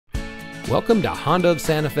Welcome to Honda of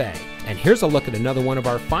Santa Fe, and here's a look at another one of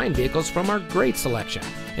our fine vehicles from our great selection.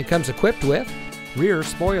 It comes equipped with rear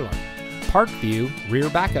spoiler, park view rear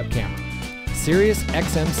backup camera, Sirius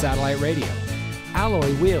XM satellite radio,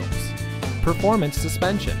 alloy wheels, performance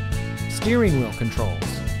suspension, steering wheel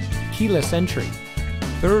controls, keyless entry,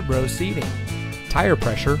 third row seating, tire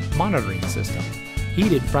pressure monitoring system,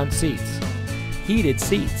 heated front seats, heated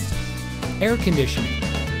seats, air conditioning,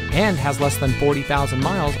 and has less than 40,000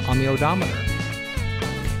 miles on the odometer.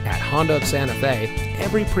 At Honda of Santa Fe,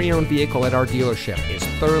 every pre-owned vehicle at our dealership is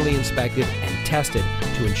thoroughly inspected and tested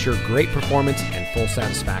to ensure great performance and full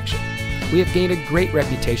satisfaction. We have gained a great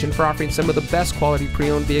reputation for offering some of the best quality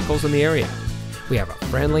pre-owned vehicles in the area. We have a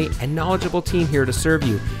friendly and knowledgeable team here to serve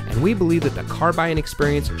you, and we believe that the car buying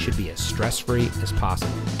experience should be as stress-free as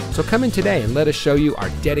possible. So come in today and let us show you our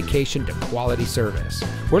dedication to quality service.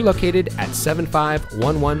 We're located at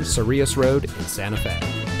 7511 Cerrillos Road in Santa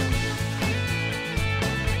Fe.